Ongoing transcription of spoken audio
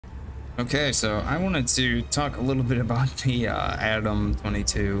Okay, so I wanted to talk a little bit about the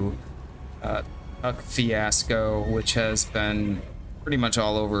Adam22 CUCK fiasco, which has been pretty much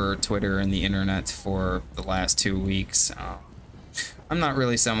all over Twitter and the internet for the last 2 weeks. I'm not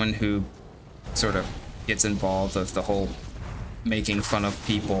really someone who sort of gets involved with the whole making fun of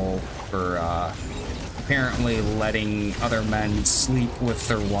people for apparently letting other men sleep with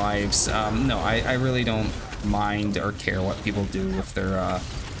their wives. No, I really don't mind or care what people do with their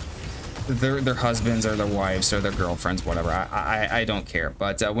husbands or their wives or their girlfriends, whatever. I don't care.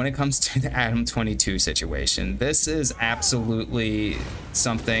 But when it comes to the Adam22 situation, this is absolutely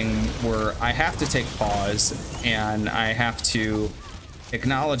something where I have to take pause and I have to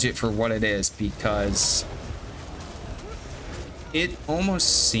acknowledge it for what it is, because it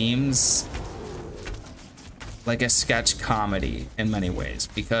almost seems like a sketch comedy in many ways,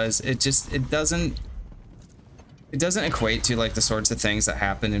 because it doesn't equate to like the sorts of things that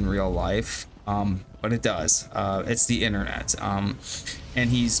happen in real life, but it does. It's the internet, and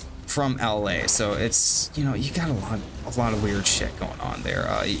he's from LA, so it's, you know, you got a lot of weird shit going on there.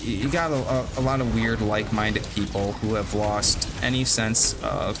 You got a lot of weird like-minded people who have lost any sense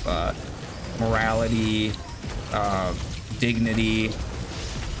of morality, dignity,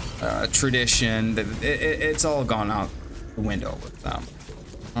 tradition. It's all gone out the window with them.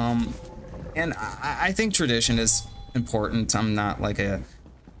 And I think tradition is important. I'm not like a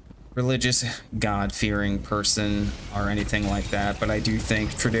religious, God-fearing person or anything like that, but I do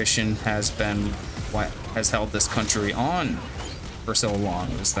think tradition has been what has held this country on for so long,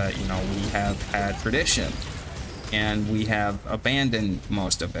 is that, you know, we have had tradition and we have abandoned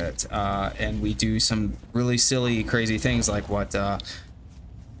most of it, and we do some really silly, crazy things like what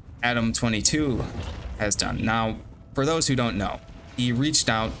Adam22 has done. Now, for those who don't know, he reached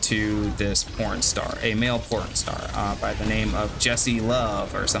out to this porn star, a male porn star, by the name of Jesse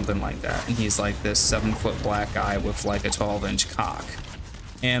Love or something like that. And he's like this 7-foot black guy with like a 12-inch cock.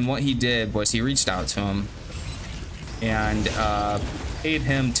 And what he did was he reached out to him and paid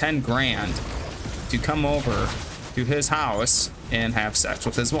him 10 grand to come over to his house and have sex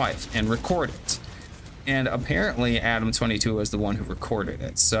with his wife and record it. And apparently Adam22 was the one who recorded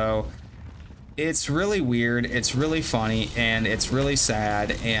it. So it's really weird, it's really funny, and it's really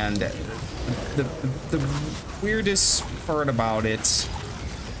sad. And the weirdest part about it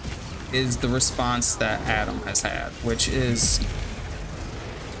is the response that Adam has had, which is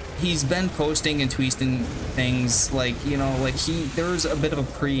he's been posting and tweeting things like, you know, like there's a bit of a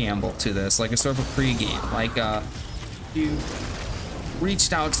preamble to this, like a sort of a pregame, like you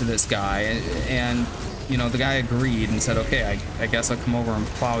reached out to this guy and you know, the guy agreed and said, okay, I guess I'll come over and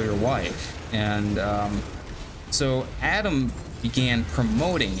plow your wife. And so Adam began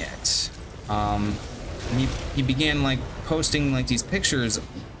promoting it. He began like posting like these pictures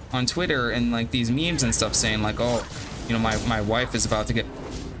on Twitter and like these memes and stuff, saying like, oh, you know, my wife is about to go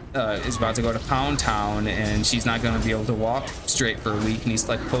to Pound Town and she's not going to be able to walk straight for a week. And he's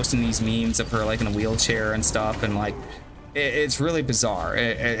like posting these memes of her like in a wheelchair and stuff, and like it's really bizarre.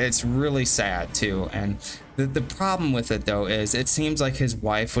 It's really sad too. And the problem with it though is it seems like his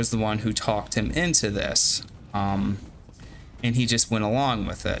wife was the one who talked him into this, and he just went along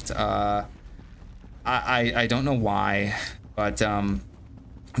with it. I don't know why, but the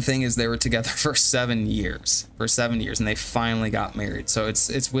thing is, they were together for 7 years, and they finally got married. So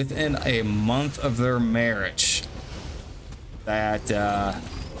it's within a month of their marriage that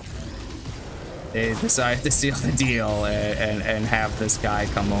they decided to seal the deal and have this guy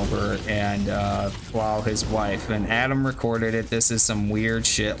come over and plow his wife. And Adam recorded it. This is some weird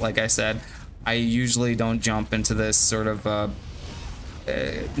shit. Like I said, I usually don't jump into this sort of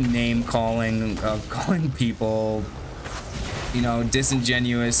name calling of calling people, you know,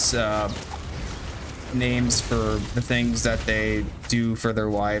 disingenuous names for the things that they do for their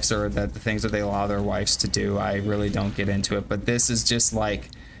wives, or that the things that they allow their wives to do. I really don't get into it. But this is just like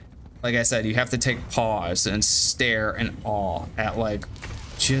I said, you have to take pause and stare in awe at like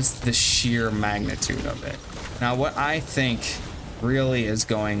just the sheer magnitude of it. Now, what I think really is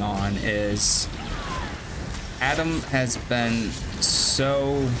going on is Adam has been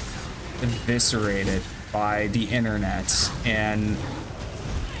so eviscerated by the internet and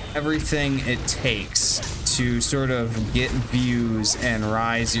everything it takes to sort of get views and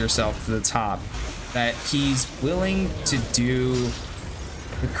rise yourself to the top, that he's willing to do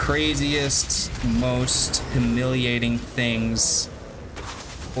the craziest, most humiliating things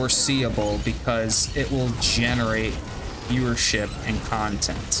foreseeable because it will generate viewership and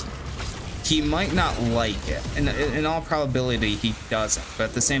content. He might not like it, and in all probability he doesn't, but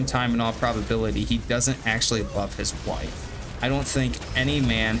at the same time, in all probability, he doesn't actually love his wife. I don't think any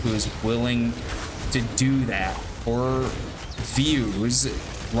man who is willing to do that for views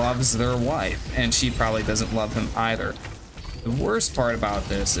loves their wife, and she probably doesn't love him either. The worst part about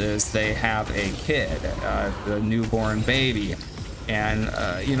this is they have a kid, the newborn baby, and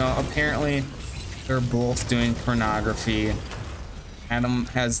you know, apparently they're both doing pornography. Adam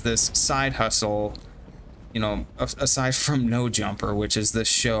has this side hustle, you know, aside from No Jumper, which is this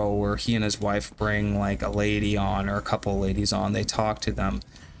show where he and his wife bring like a lady on, or a couple ladies on, they talk to them,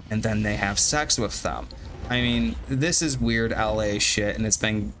 and then they have sex with them. I mean, this is weird LA shit, and it's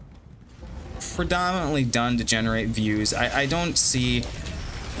been predominantly done to generate views. I don't see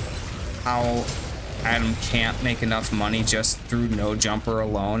how Adam can't make enough money just through No Jumper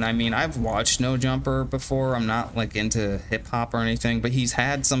alone. I mean, I've watched No Jumper before. I'm not like into hip hop or anything, but he's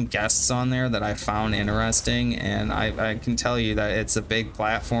had some guests on there that I found interesting, and I can tell you that it's a big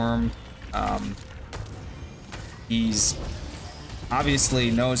platform. He's obviously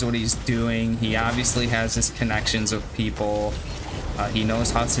knows what he's doing. He obviously has his connections with people. He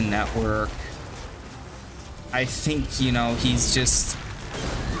knows how to network. I think, you know, he's just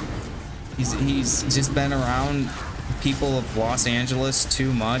been around people of Los Angeles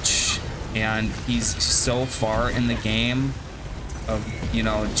too much, and he's so far in the game of, you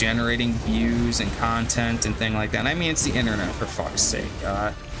know, generating views and content and things like that. And I mean, it's the internet, for fuck's sake.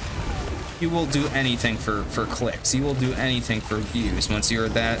 You will do anything for clicks. You will do anything for views once you're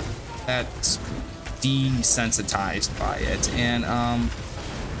that desensitized by it. And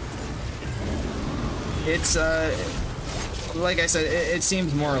it's like I said, it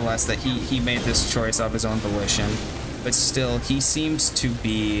seems more or less that he made this choice of his own volition, but still he seems to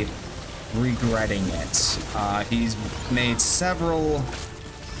be regretting it. He's made several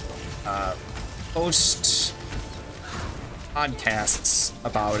post podcasts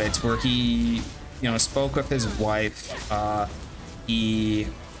about it where he, you know, spoke with his wife. He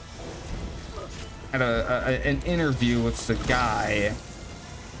had an interview with the guy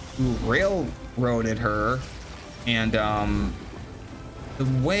who railroaded her, and the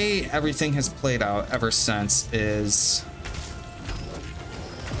way everything has played out ever since is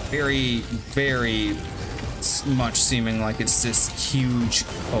very, very much seeming like it's this huge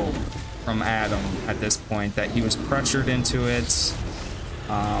hope from Adam at this point, that he was pressured into it,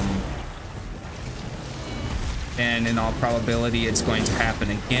 and in all probability it's going to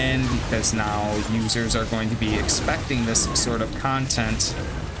happen again, because now users are going to be expecting this sort of content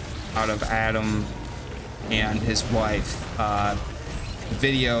out of Adam and his wife. The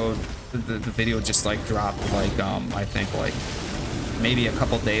video just like dropped like I think like maybe a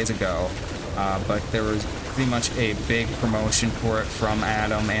couple days ago, but there was pretty much a big promotion for it from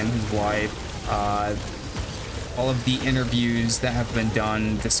Adam and his wife. All of the interviews that have been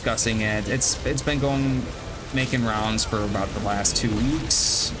done discussing it, it's been making rounds for about the last 2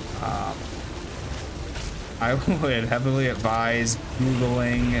 weeks. I would heavily advise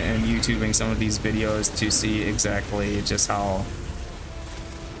Googling and YouTubing some of these videos to see exactly just how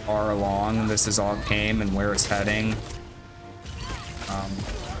far along this is all came and where it's heading.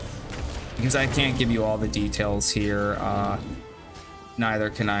 Because I can't give you all the details here.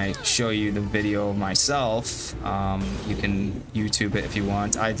 Neither can I show you the video myself. You can YouTube it if you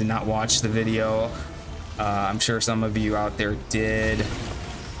want. I did not watch the video. I'm sure some of you out there did.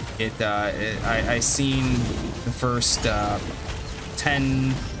 I seen the first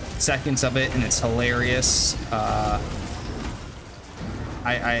 10 seconds of it, and it's hilarious. I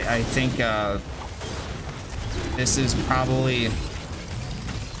think this is probably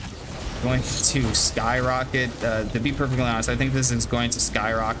going to skyrocket. To be perfectly honest, I think this is going to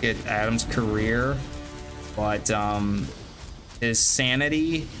skyrocket Adam's career, but his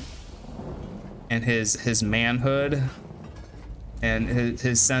sanity and his manhood and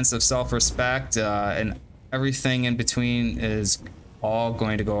his sense of self-respect and everything in between is all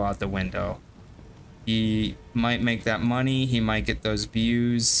going to go out the window. He might make that money, he might get those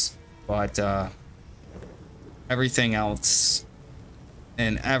views, but everything else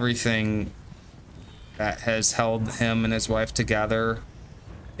and everything that has held him and his wife together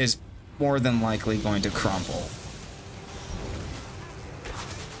is more than likely going to crumble.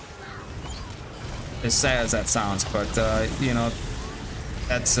 As sad as that sounds, but you know,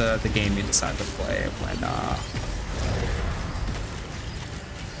 that's the game you decide to play when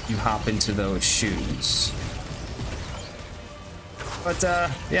you hop into those shoes. But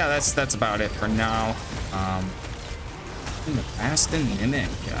yeah, that's about it for now. In the past minute,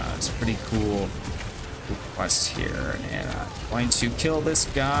 it's a pretty cool quest here, and I'm going to kill this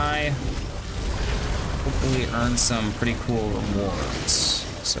guy. Hopefully earn some pretty cool rewards.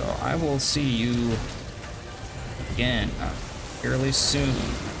 So I will see you again fairly soon.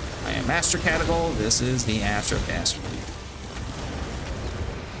 I am Master Catagal. This is the Astrocaster.